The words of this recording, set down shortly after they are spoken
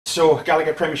So,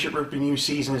 Gallagher Premiership Rugby new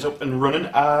season is up and running.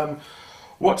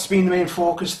 What's been the main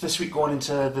focus this week going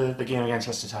into the game against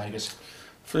Leicester Tigers?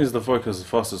 I think the focus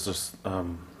for us is just,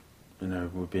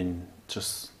 we've been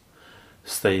just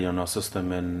stay on our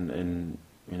system and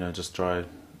just try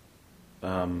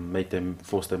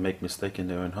force them make mistake in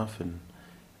their own half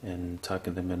and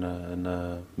target them in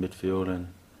a midfield and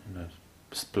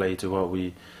just play to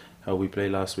how we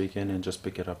played last weekend and just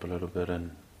pick it up a little bit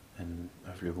and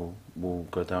hopefully we'll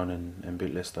go down and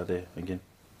beat Leicester there again.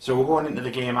 So we're going into the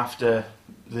game after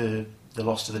the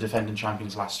loss to the defending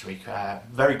champions last week.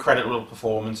 Very creditable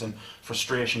performance and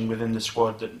frustration within the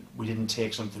squad that we didn't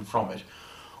take something from it.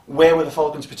 Where were the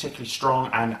Falcons particularly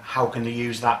strong and how can they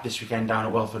use that this weekend down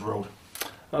at Welford Road?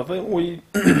 I think we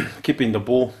keeping the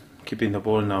ball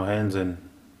in our hands and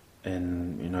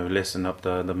lessen up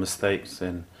the mistakes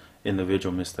and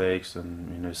individual mistakes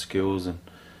and skills and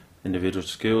individual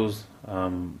skills.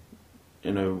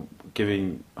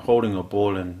 Holding a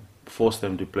ball and force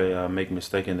them to play, make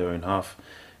mistake in their own half,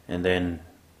 and then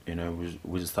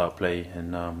we start play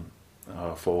and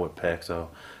our forward packs.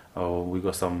 We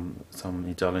got some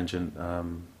intelligent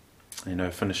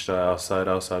finished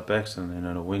outside backs and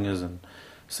the wingers and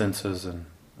centres and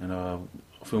I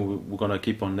think we're gonna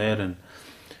keep on that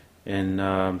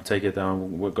and take it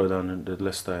down. We'll go down into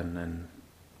Leicester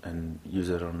and use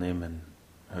it on them and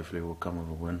hopefully we'll come with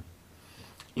a win.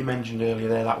 You mentioned earlier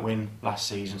there that win last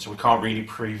season, so we can't really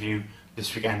preview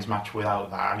this weekend's match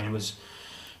without that. I mean, it's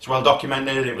well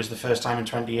documented. It was the first time in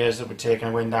 20 years that we'd taken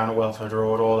a win down at Welford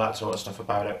Road, all that sort of stuff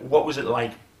about it. What was it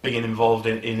like being involved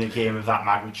in a game of that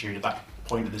magnitude at that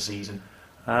point of the season?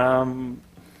 Well,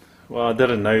 I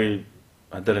didn't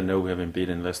know we haven't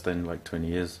beaten Leicester in like 20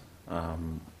 years.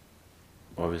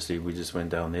 Obviously, we just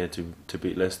went down there to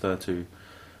beat Leicester to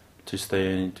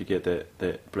stay in to get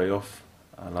that playoff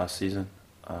last season.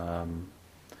 I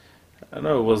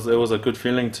know it was a good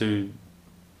feeling to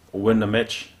win the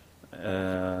match,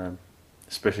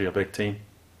 especially a big team,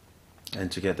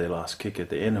 and to get their last kick at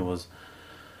the end. It was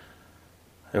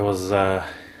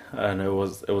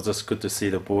just good to see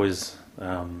the boys,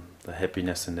 the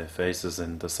happiness in their faces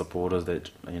and the supporters that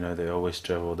they always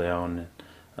travel down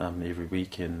every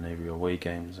weekend, every away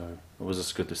game. So it was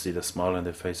just good to see the smile on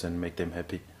their face and make them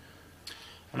happy.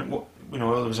 And there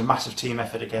was a massive team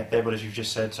effort to get there, but as you've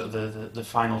just said, sort of the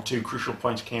final two crucial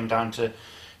points came down to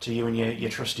you and your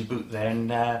trusty boot there.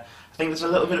 And I think there's a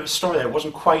little bit of a story there. It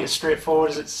wasn't quite as straightforward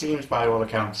as it seems by all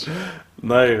accounts.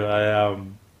 No,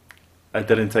 I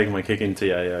didn't take my kicking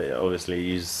tee. I obviously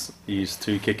used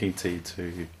two kicking tee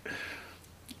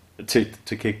to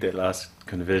kick that last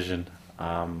conversion.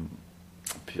 I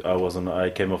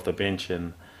came off the bench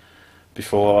and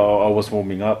before I was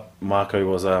warming up, Marco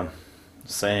was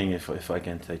saying if I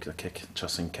can take a kick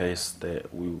just in case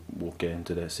that we will get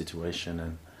into that situation,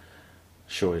 and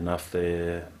sure enough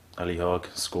Ali Hogg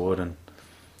scored and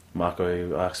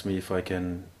Marco asked me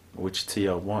which tee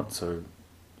I want, so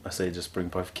I say just bring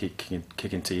both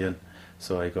kicking tee in.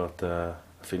 So I got I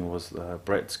think it was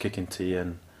Brett's kicking tee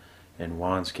and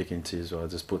Juan's kicking tee, so I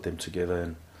just put them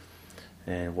together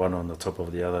and one on the top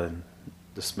of the other and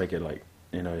just make it like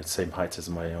same height as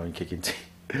my own kicking tee.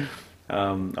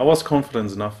 I was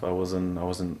confident enough. I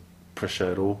wasn't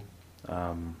pressure at all.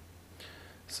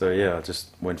 So yeah, I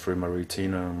just went through my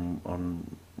routine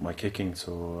on my kicking.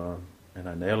 So and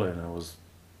I nailed it. And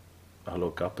I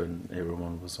look up and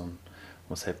everyone was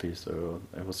happy. So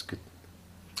it was good.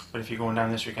 But if you're going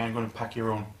down this weekend, you're going to pack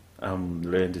your own. I'm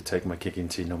learning to take my kicking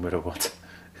tee no matter what.